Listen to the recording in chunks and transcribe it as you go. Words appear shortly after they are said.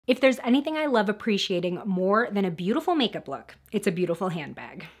If there's anything I love appreciating more than a beautiful makeup look, it's a beautiful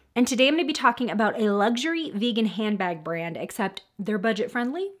handbag. And today I'm going to be talking about a luxury vegan handbag brand, except they're budget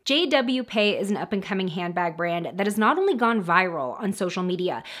friendly. JW Pei is an up-and-coming handbag brand that has not only gone viral on social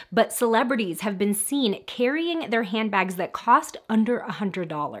media, but celebrities have been seen carrying their handbags that cost under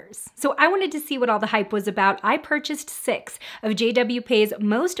 $100. So I wanted to see what all the hype was about. I purchased 6 of JW Pei's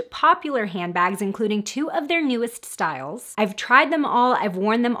most popular handbags, including 2 of their newest styles. I've tried them all, I've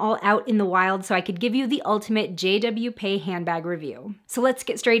worn them all out in the wild, so I could give you the ultimate JW Pei handbag review. So let's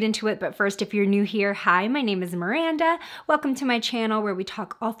get straight into it, but first, if you're new here, hi, my name is Miranda. Welcome to my channel where we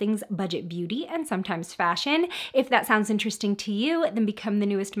talk all things budget beauty and sometimes fashion. If that sounds interesting to you, then become the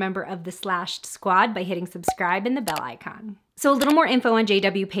newest member of the Slashed Squad by hitting subscribe and the bell icon. So a little more info on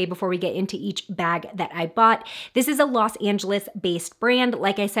JW Pei before we get into each bag that I bought. This is a Los Angeles-based brand.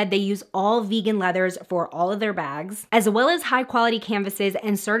 Like I said, they use all vegan leathers for all of their bags, as well as high-quality canvases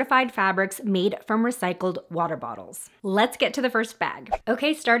and certified fabrics made from recycled water bottles. Let's get to the first bag.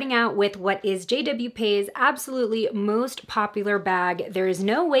 Okay, starting out with what is JW Pei's absolutely most popular bag. There is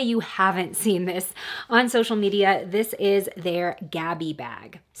no way you haven't seen this on social media. This is their Gabbi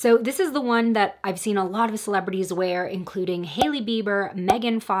bag. So this is the one that I've seen a lot of celebrities wear, including Hailey Bieber,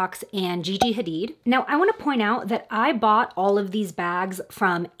 Megan Fox, and Gigi Hadid. Now, I want to point out that I bought all of these bags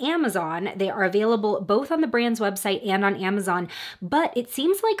from Amazon. They are available both on the brand's website and on Amazon, but it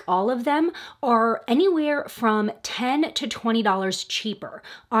seems like all of them are anywhere from $10 to $20 cheaper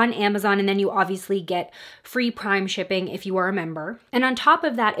on Amazon, and then you obviously get free Prime shipping if you are a member. And on top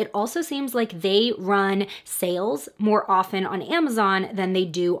of that, it also seems like they run sales more often on Amazon than they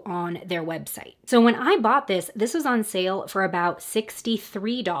do on their website. So when I bought this was on sale for about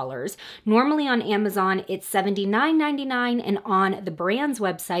 $63. Normally on Amazon, it's $79.99, and on the brand's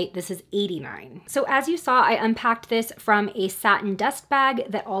website, this is $89. So as you saw, I unpacked this from a satin dust bag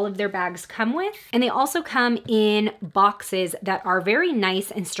that all of their bags come with, and they also come in boxes that are very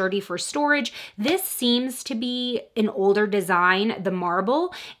nice and sturdy for storage. This seems to be an older design, the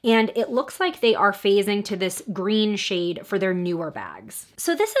marble, and it looks like they are phasing to this green shade for their newer bags.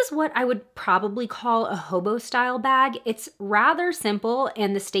 So this is what I would probably call a hobo style bag. It's rather simple,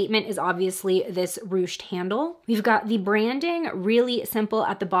 and the statement is obviously this ruched handle. We've got the branding really simple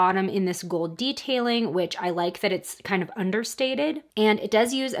at the bottom in this gold detailing, which I like that it's kind of understated, and it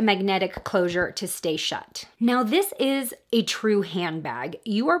does use a magnetic closure to stay shut. Now this is a true handbag.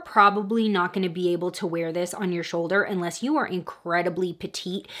 You are probably not going to be able to wear this on your shoulder unless you are incredibly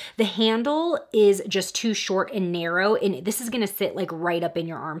petite. The handle is just too short and narrow, and this is going to sit like right up in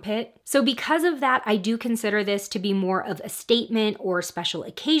your armpit. So because of that, I do consider this to be more of a statement or special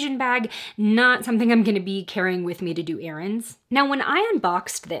occasion bag, not something I'm going to be carrying with me to do errands. Now, when I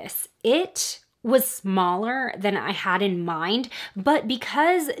unboxed this, it was smaller than I had in mind, but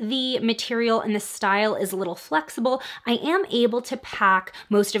because the material and the style is a little flexible, I am able to pack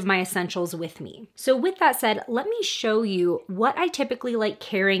most of my essentials with me. So with that said, let me show you what I typically like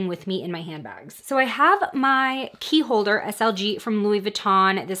carrying with me in my handbags. So I have my key holder, SLG from Louis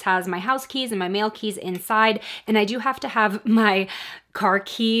Vuitton. This has my house keys and my mail keys inside, and I do have to have my car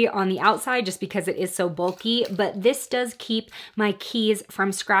key on the outside just because it is so bulky, but this does keep my keys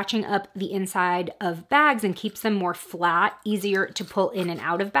from scratching up the inside of bags and keeps them more flat, easier to pull in and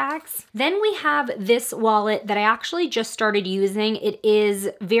out of bags. Then we have this wallet that I actually just started using. It is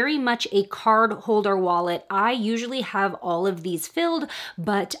very much a card holder wallet. I usually have all of these filled,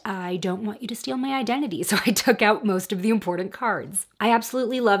 but I don't want you to steal my identity, so I took out most of the important cards. I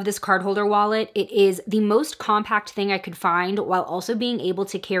absolutely love this card holder wallet. It is the most compact thing I could find while also being able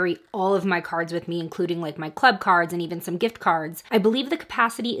to carry all of my cards with me, including like my club cards and even some gift cards. I believe the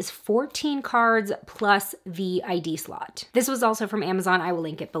capacity is 14 cards plus the ID slot. This was also from Amazon. I will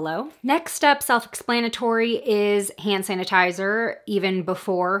link it below. Next up, self-explanatory, is hand sanitizer. Even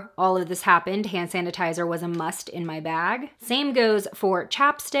before all of this happened, hand sanitizer was a must in my bag. Same goes for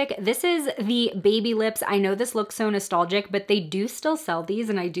chapstick. This is the Baby Lips. I know this looks so nostalgic, but they do still sell these,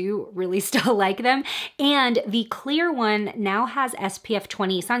 and I do really still like them. And the clear one now has SPF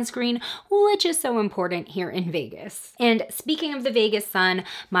 20 sunscreen, which is so important here in Vegas. And speaking of the Vegas sun,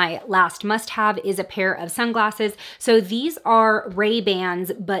 my last must-have is a pair of sunglasses. So these are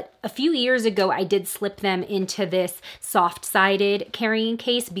Ray-Bans, but a few years ago I did slip them into this soft-sided carrying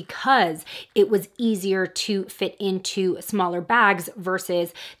case because it was easier to fit into smaller bags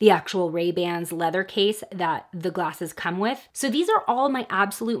versus the actual Ray-Bans leather case that the glasses come with. So these are all my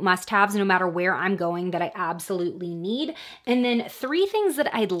absolute must-haves no matter where I'm going that I absolutely need. And then three things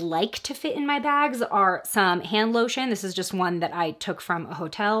that I'd like to fit in my bags are some hand lotion. This is just one that I took from a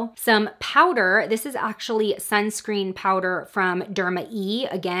hotel. Some powder. This is actually sunscreen powder from Derma E.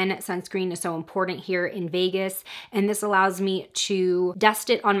 Again, sunscreen is so important here in Vegas, and this allows me to dust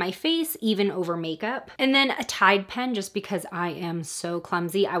it on my face, even over makeup. And then a Tide pen, just because I am so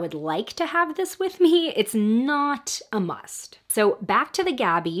clumsy. I would like to have this with me. It's not a must. So back to the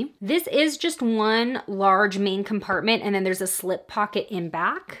Gabbi. This is just one large main compartment, and then there's a slip pocket in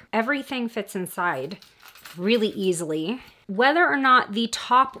back. Everything fits inside really easily. Whether or not the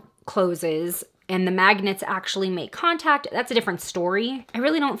top closes and the magnets actually make contact, that's a different story. I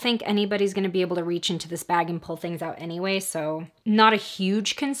really don't think anybody's gonna be able to reach into this bag and pull things out anyway, so not a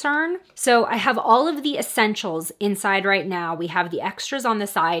huge concern. So I have all of the essentials inside right now. We have the extras on the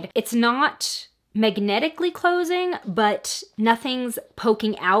side. It's not magnetically closing, but nothing's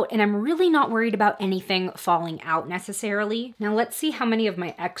poking out, and I'm really not worried about anything falling out necessarily. Now let's see how many of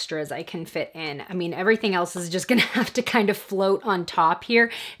my extras I can fit in. I mean, everything else is just gonna have to kind of float on top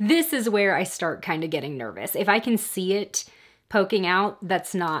here. This is where I start kind of getting nervous. If I can see it poking out,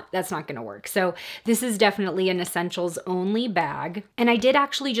 that's not gonna work. So this is definitely an essentials only bag. And I did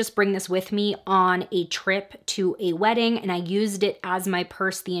actually just bring this with me on a trip to a wedding, and I used it as my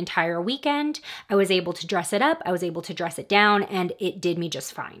purse the entire weekend. I was able to dress it up, I was able to dress it down, and it did me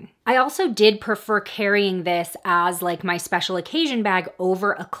just fine. I also did prefer carrying this as like my special occasion bag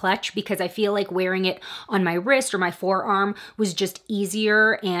over a clutch, because I feel like wearing it on my wrist or my forearm was just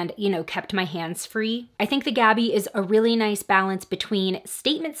easier and, you know, kept my hands free. I think the Gabbi is a really nice balance between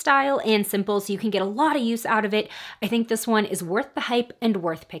statement style and simple, so you can get a lot of use out of it. I think this one is worth the hype and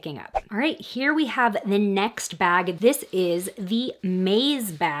worth picking up. All right, here we have the next bag. This is the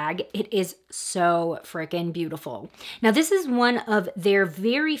Maze Bag. It is so freaking beautiful. Now this is one of their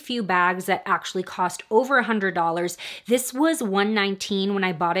very few bags that actually cost over $100. This was $119 when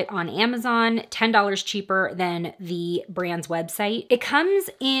I bought it on Amazon, $10 cheaper than the brand's website. It comes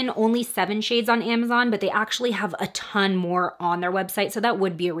in only 7 shades on Amazon, but they actually have a ton more on their website, so that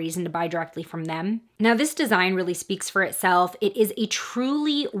would be a reason to buy directly from them. Now this design really speaks for itself. It is a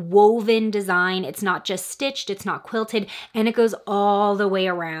truly woven design. It's not just stitched, it's not quilted, and it goes all the way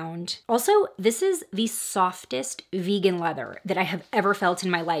around. Also, this is the softest vegan leather that I have ever felt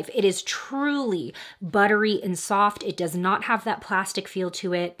in my life. It is truly buttery and soft. It does not have that plastic feel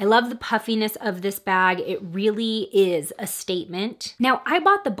to it. I love the puffiness of this bag. It really is a statement. Now I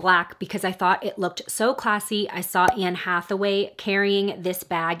bought the black because I thought it looked so classy. I saw Anne Hathaway carrying this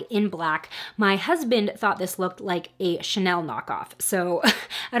bag in black. My husband thought this looked like a Chanel knockoff. So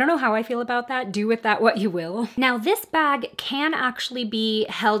I don't know how I feel about that. Do with that what you will. Now this bag can actually be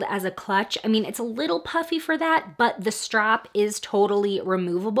held as a clutch. I mean, it's a little puffy for that, but the strap is totally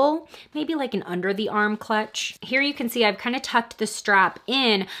removable. Maybe like an under the arm clutch. Here you can see I've kind of tucked the strap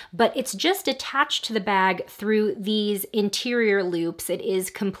in, but it's just attached to the bag through these interior loops. It is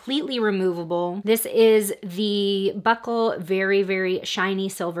completely removable. This is the buckle, very, very shiny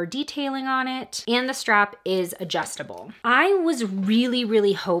silver detailing on it, and the strap is adjustable. I was really,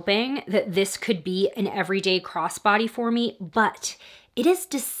 really hoping that this could be an everyday crossbody for me, but it is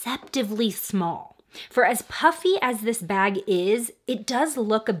deceptively small. For as puffy as this bag is, it does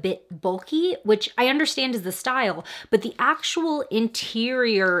look a bit bulky, which I understand is the style, but the actual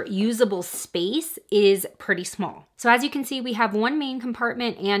interior usable space is pretty small. So as you can see, we have one main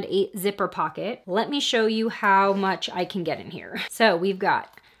compartment and a zipper pocket. Let me show you how much I can get in here. So we've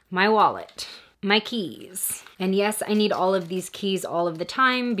got my wallet, my keys. And yes, I need all of these keys all of the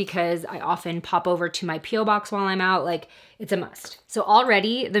time because I often pop over to my P.O. box while I'm out. Like, it's a must. So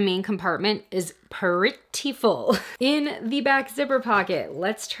already the main compartment is pretty full. In the back zipper pocket,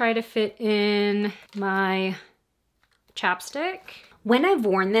 let's try to fit in my chapstick. When I've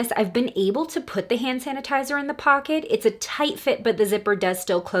worn this, I've been able to put the hand sanitizer in the pocket. It's a tight fit, but the zipper does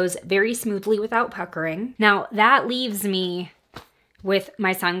still close very smoothly without puckering. Now that leaves me with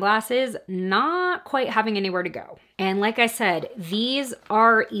my sunglasses not quite having anywhere to go. And like I said, these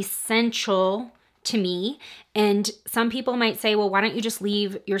are essential to me. And some people might say, well, why don't you just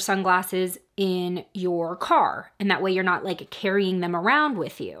leave your sunglasses in your car? And that way you're not like carrying them around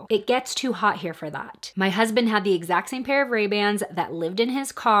with you. It gets too hot here for that. My husband had the exact same pair of Ray-Bans that lived in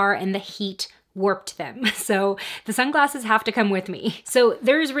his car, and the heat warped them. So the sunglasses have to come with me. So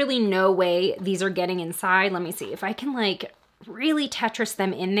there's really no way these are getting inside. Let me see if I can like really Tetris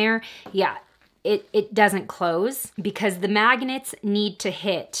them in there. Yeah, it doesn't close because the magnets need to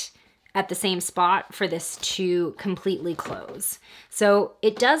hit at the same spot for this to completely close. So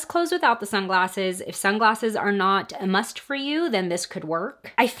it does close without the sunglasses. If sunglasses are not a must for you, then this could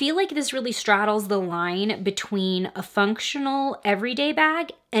work. I feel like this really straddles the line between a functional everyday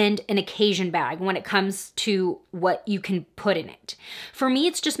bag and an occasion bag when it comes to what you can put in it. For me,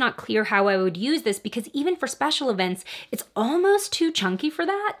 it's just not clear how I would use this because even for special events, it's almost too chunky for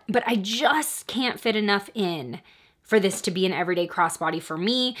that, but I just can't fit enough in for this to be an everyday crossbody for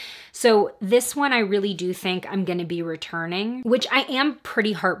me. So this one I really do think I'm gonna be returning, which I am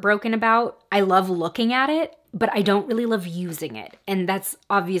pretty heartbroken about. I love looking at it, but I don't really love using it. And that's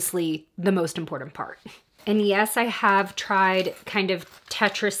obviously the most important part. And yes, I have tried kind of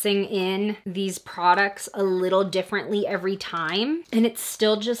Tetrising in these products a little differently every time, and it's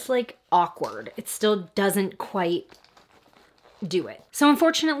still just like awkward. It still doesn't quite do it. So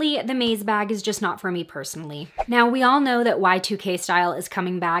unfortunately, the Maze bag is just not for me personally. Now, we all know that Y2K style is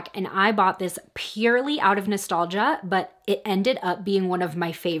coming back, and I bought this purely out of nostalgia, but it ended up being one of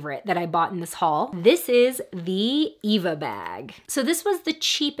my favorite that I bought in this haul. This is the Eva bag. So this was the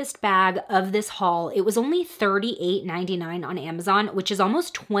cheapest bag of this haul. It was only $38.99 on Amazon, which is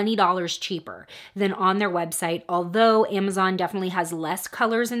almost $20 cheaper than on their website, although Amazon definitely has less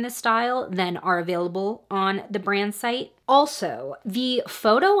colors in this style than are available on the brand site. Also, the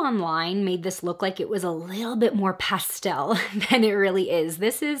photo online made this look like it was a little bit more pastel than it really is.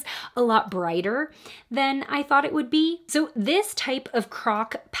 This is a lot brighter than I thought it would be. So this type of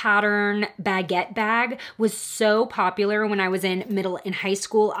croc pattern baguette bag was so popular when I was in middle and high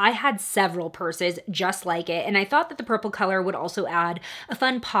school. I had several purses just like it, and I thought that the purple color would also add a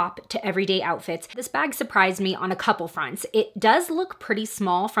fun pop to everyday outfits. This bag surprised me on a couple fronts. It does look pretty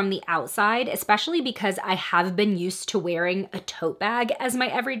small from the outside, especially because I have been used to wearing a tote bag as my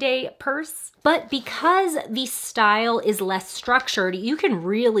everyday purse. But because the style is less structured, you can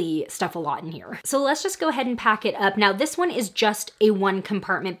really stuff a lot in here. So let's just go ahead and pack it up. Now this one is just a one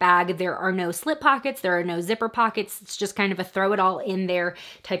compartment bag. There are no slip pockets, there are no zipper pockets. It's just kind of a throw it all in there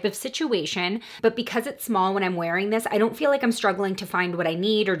type of situation. But because it's small when I'm wearing this, I don't feel like I'm struggling to find what I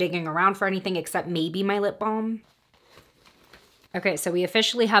need or digging around for anything except maybe my lip balm. Okay, so we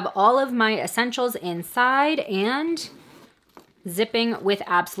officially have all of my essentials inside and zipping with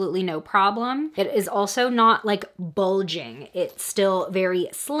absolutely no problem. It is also not like bulging. It's still very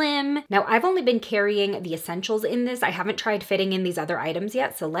slim. Now I've only been carrying the essentials in this. I haven't tried fitting in these other items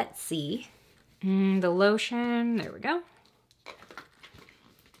yet, so let's see. The lotion, there we go.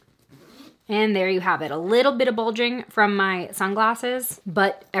 And there you have it. A little bit of bulging from my sunglasses,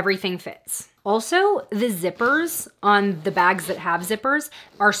 but everything fits. Also, the zippers on the bags that have zippers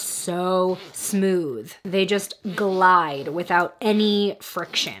are so smooth. They just glide without any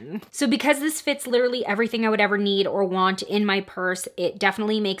friction. So because this fits literally everything I would ever need or want in my purse, it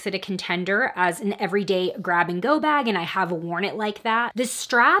definitely makes it a contender as an everyday grab and go bag, and I have worn it like that. The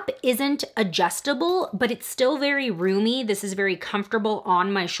strap isn't adjustable, but it's still very roomy. This is very comfortable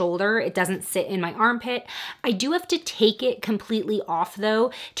on my shoulder. It doesn't sit in my armpit. I do have to take it completely off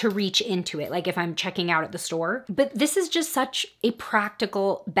though to reach into it, like if I'm checking out at the store. But this is just such a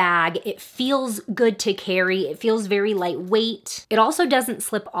practical bag. It feels good to carry. It feels very lightweight. It also doesn't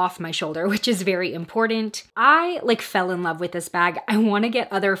slip off my shoulder, which is very important. I like fell in love with this bag. I want to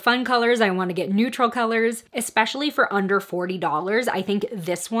get other fun colors. I want to get neutral colors, especially for under $40. I think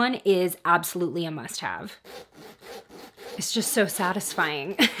this one is absolutely a must-have. It's just so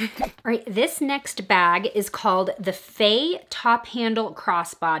satisfying. All right, this next bag is called the Fae Top Handle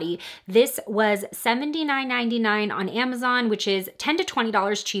Crossbody. This was $79.99 on Amazon, which is $10 to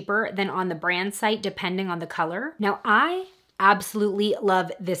 $20 cheaper than on the brand site, depending on the color. Now, I absolutely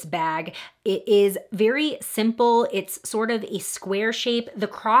love this bag. It is very simple. It's sort of a square shape. The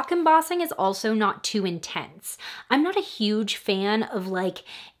croc embossing is also not too intense. I'm not a huge fan of like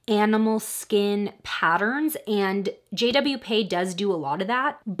animal skin patterns, and JW Pei does do a lot of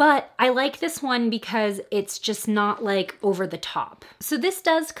that, but I like this one because it's just not like over the top. So this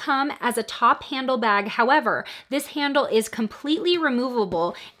does come as a top handle bag. However, this handle is completely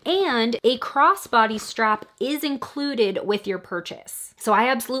removable and a crossbody strap is included with your purchase. So I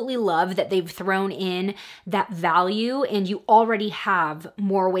absolutely love that they've thrown in that value and you already have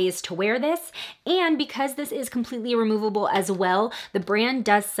more ways to wear this. And because this is completely removable as well, the brand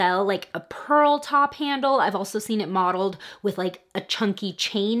does sell like a pearl top handle. I've also seen it modeled with like a chunky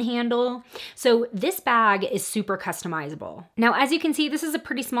chain handle. So this bag is super customizable. Now, as you can see, this is a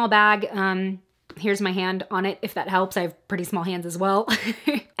pretty small bag. Here's my hand on it, if that helps. I have pretty small hands as well.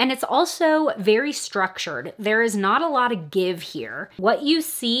 And it's also very structured. There is not a lot of give here. What you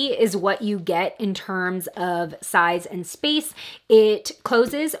see is what you get in terms of size and space. It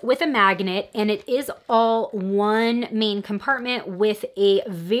closes with a magnet, and it is all one main compartment with a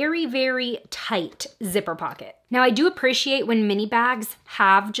very, very tight zipper pocket. Now, I do appreciate when mini bags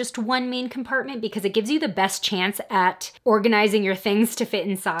have just one main compartment because it gives you the best chance at organizing your things to fit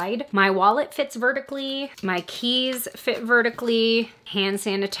inside. My wallet fits vertically, my keys fit vertically, hand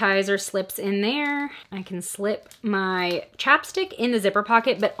sanitizer slips in there. I can slip my chapstick in the zipper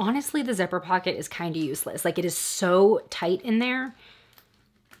pocket, but honestly, the zipper pocket is kind of useless. Like, it is so tight in there.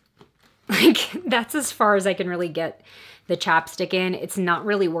 Like, that's as far as I can really get the chapstick in. It's not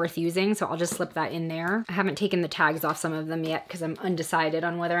really worth using, so I'll just slip that in there. I haven't taken the tags off some of them yet because I'm undecided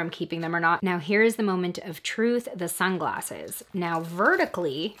on whether I'm keeping them or not. Now here is the moment of truth, the sunglasses. Now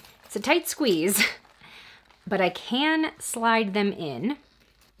vertically, it's a tight squeeze, but I can slide them in.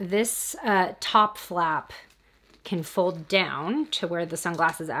 This top flap can fold down to where the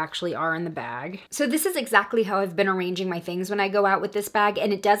sunglasses actually are in the bag. So this is exactly how I've been arranging my things when I go out with this bag,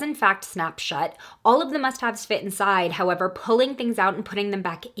 and it does in fact snap shut. All of the must-haves fit inside. However, pulling things out and putting them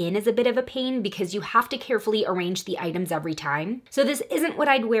back in is a bit of a pain because you have to carefully arrange the items every time. So this isn't what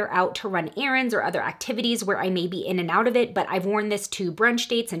I'd wear out to run errands or other activities where I may be in and out of it, but I've worn this to brunch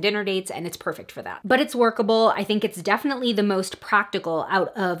dates and dinner dates, and it's perfect for that. But it's workable. I think it's definitely the most practical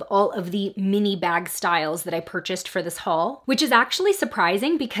out of all of the mini bag styles that I purchased for this haul, which is actually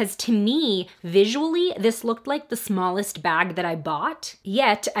surprising because to me, visually, this looked like the smallest bag that I bought,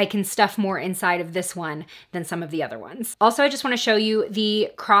 yet I can stuff more inside of this one than some of the other ones. Also, I just want to show you the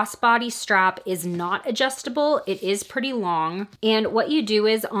crossbody strap is not adjustable. It is pretty long. And what you do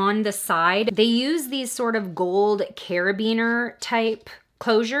is on the side, they use these sort of gold carabiner type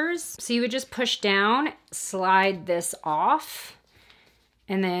closures. So you would just push down, slide this off,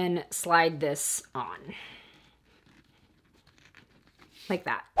 and then slide this on. Like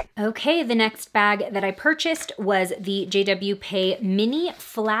that. Okay, the next bag that I purchased was the JW Pei Mini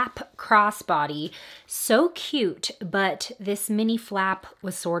Flap Crossbody. So cute, but this mini flap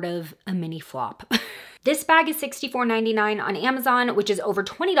was sort of a mini flop. This bag is $64.99 on Amazon, which is over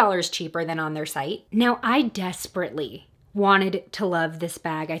 $20 cheaper than on their site. Now, I desperately wanted to love this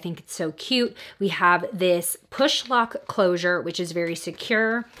bag. I think it's so cute. We have this push lock closure, which is very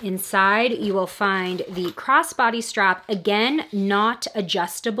secure. Inside, you will find the crossbody strap, again, not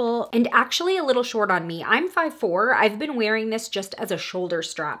adjustable and actually a little short on me. I'm 5'4". I've been wearing this just as a shoulder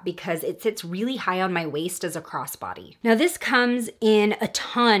strap because it sits really high on my waist as a crossbody. Now this comes in a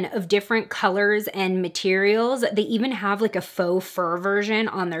ton of different colors and materials. They even have like a faux fur version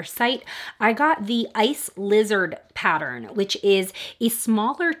on their site. I got the ice lizard pattern, which is a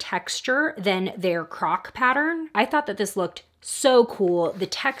smaller texture than their croc pattern. I thought that this looked so cool. The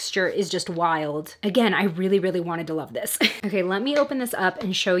texture is just wild. Again, I really, really wanted to love this. Okay, let me open this up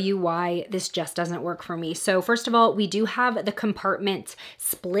and show you why this just doesn't work for me. So first of all, we do have the compartment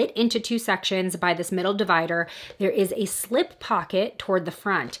split into two sections by this middle divider. There is a slip pocket toward the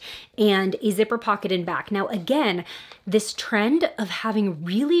front and a zipper pocket in back. Now again, this trend of having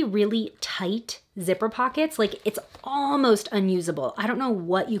really, really tight zipper pockets, like it's almost unusable. I don't know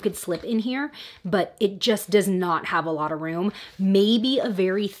what you could slip in here, but it just does not have a lot of room. Maybe a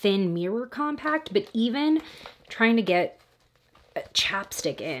very thin mirror compact, but even trying to get a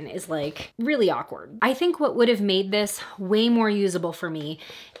chapstick in is like really awkward. I think what would have made this way more usable for me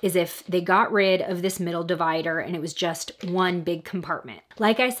is if they got rid of this middle divider and it was just one big compartment.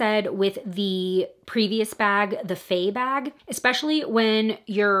 Like I said with the previous bag, the Fae bag, especially when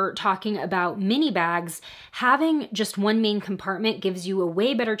you're talking about mini bags, having just one main compartment gives you a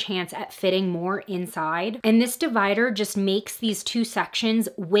way better chance at fitting more inside. And this divider just makes these two sections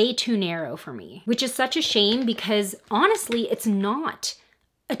way too narrow for me, which is such a shame because honestly, it's not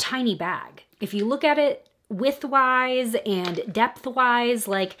a tiny bag. If you look at it width-wise and depth-wise,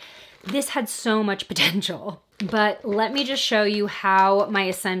 like this had so much potential. But let me just show you how my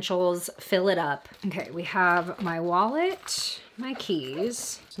essentials fill it up. Okay, we have my wallet, my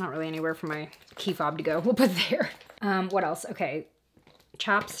keys. There's not really anywhere for my key fob to go. We'll put there. What else? Okay,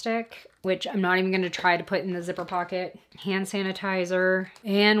 chapstick, which I'm not even gonna try to put in the zipper pocket, hand sanitizer,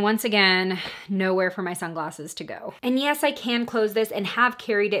 and once again, nowhere for my sunglasses to go. And yes, I can close this and have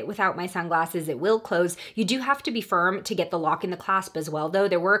carried it without my sunglasses. It will close. You do have to be firm to get the lock in the clasp as well, though.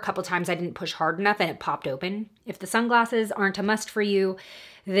 There were a couple times I didn't push hard enough and it popped open. If the sunglasses aren't a must for you,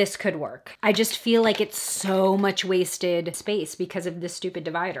 this could work. I just feel like it's so much wasted space because of this stupid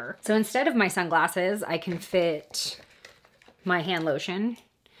divider. So instead of my sunglasses, I can fit my hand lotion.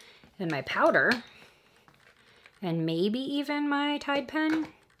 and my powder, and maybe even my Tide pen.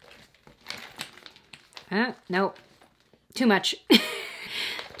 Nope, too much.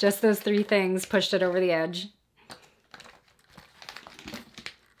 Just those 3 things pushed it over the edge.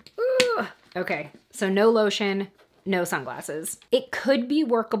 Ooh. Okay, so no lotion, no sunglasses. It could be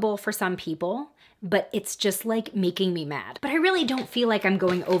workable for some people, but it's just like making me mad. But I really don't feel like I'm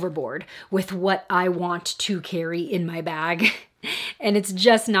going overboard with what I want to carry in my bag. And it's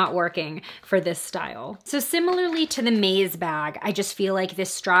just not working for this style. So similarly to the Maze bag, I just feel like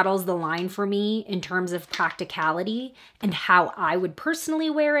this straddles the line for me in terms of practicality and how I would personally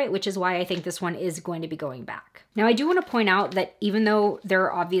wear it, which is why I think this one is going to be going back. Now I do want to point out that even though there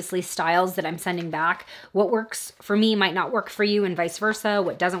are obviously styles that I'm sending back, what works for me might not work for you and vice versa.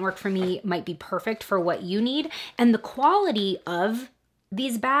 What doesn't work for me might be perfect for what you need. And the quality of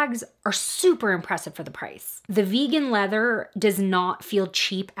these bags are super impressive for the price. The vegan leather does not feel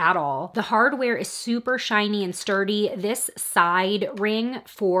cheap at all. The hardware is super shiny and sturdy. This side ring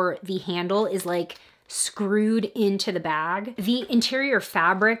for the handle is like screwed into the bag. The interior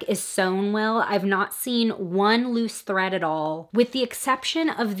fabric is sewn well. I've not seen one loose thread at all. With the exception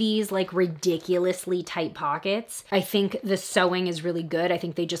of these like ridiculously tight pockets, I think the sewing is really good. I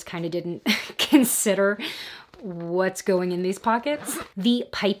think they just kind of didn't consider what's going in these pockets. The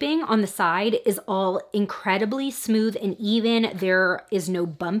piping on the side is all incredibly smooth and even. There is no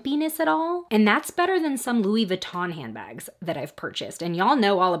bumpiness at all. And that's better than some Louis Vuitton handbags that I've purchased. And y'all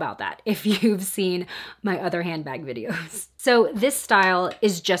know all about that if you've seen my other handbag videos. So this style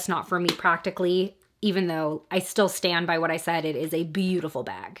is just not for me practically, even though I still stand by what I said, it is a beautiful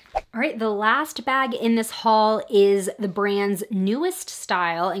bag. All right, the last bag in this haul is the brand's newest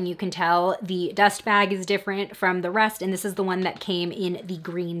style, and you can tell the dust bag is different from the rest, and this is the one that came in the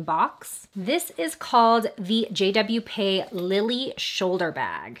green box. This is called the JW Pei Lily Shoulder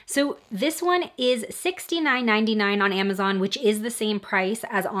Bag. So this one is $69.99 on Amazon, which is the same price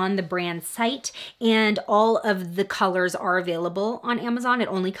as on the brand site, and all of the colors are available on Amazon. It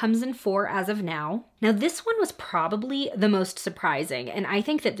only comes in 4 as of now. Now this one was probably the most surprising, and I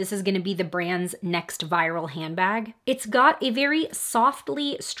think that this is going to be the brand's next viral handbag. It's got a very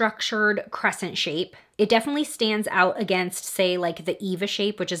softly structured crescent shape. It definitely stands out against, say, like the Eva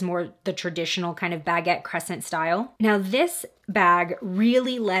shape, which is more the traditional kind of baguette crescent style. Now this bag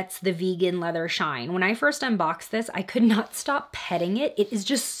really lets the vegan leather shine. When I first unboxed this, I could not stop petting it. It is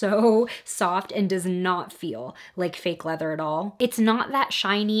just so soft and does not feel like fake leather at all. It's not that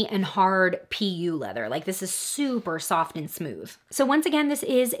shiny and hard PU leather. Like this is super soft and smooth. So once again, this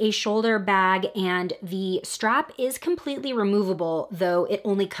is a shoulder bag and the strap is completely removable, though it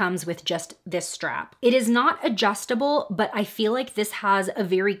only comes with just this strap. It is not adjustable, but I feel like this has a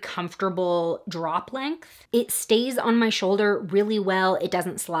very comfortable drop length. It stays on my shoulder really well. It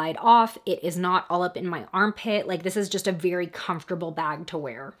doesn't slide off. It is not all up in my armpit. Like this is just a very comfortable bag to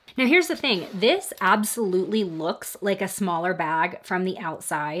wear. Now here's the thing. This absolutely looks like a smaller bag from the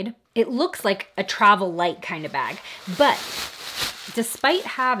outside. It looks like a travel light kind of bag, but despite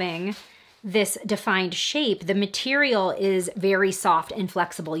having this defined shape, the material is very soft and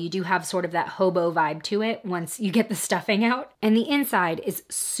flexible. You do have sort of that hobo vibe to it once you get the stuffing out. And the inside is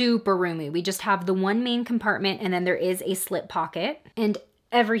super roomy. We just have the one main compartment and then there is a slip pocket and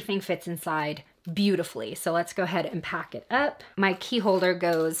everything fits inside beautifully. So let's go ahead and pack it up. My key holder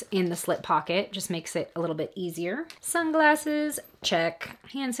goes in the slip pocket, just makes it a little bit easier. Sunglasses, check.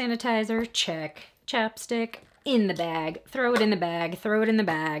 Hand sanitizer, check. Chapstick, in the bag, throw it in the bag, throw it in the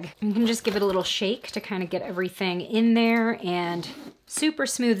bag. You can just give it a little shake to kind of get everything in there and super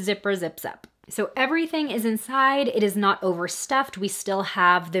smooth zipper zips up. So everything is inside. It is not overstuffed. We still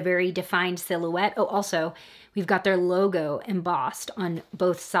have the very defined silhouette. Oh, also, we've got their logo embossed on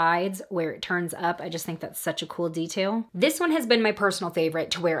both sides where it turns up. I just think that's such a cool detail. This one has been my personal favorite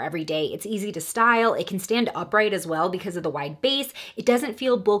to wear every day. It's easy to style. It can stand upright as well because of the wide base. It doesn't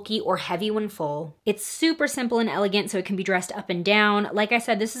feel bulky or heavy when full. It's super simple and elegant, so it can be dressed up and down. Like I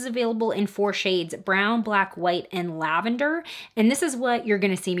said, this is available in 4 shades, brown, black, white, and lavender. And this is what you're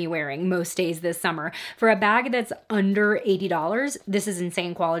gonna see me wearing most days this summer. For a bag that's under $80, this is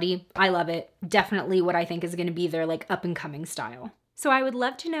insane quality. I love it. Definitely what I think is gonna be their like up and coming style. So I would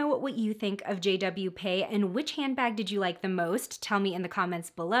love to know what you think of JW Pei and which handbag did you like the most? Tell me in the comments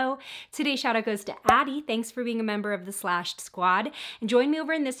below. Today's shout out goes to Addie. Thanks for being a member of the Slashed Squad. And join me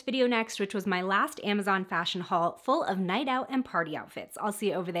over in this video next, which was my last Amazon fashion haul full of night out and party outfits. I'll see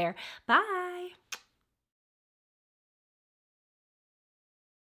you over there. Bye.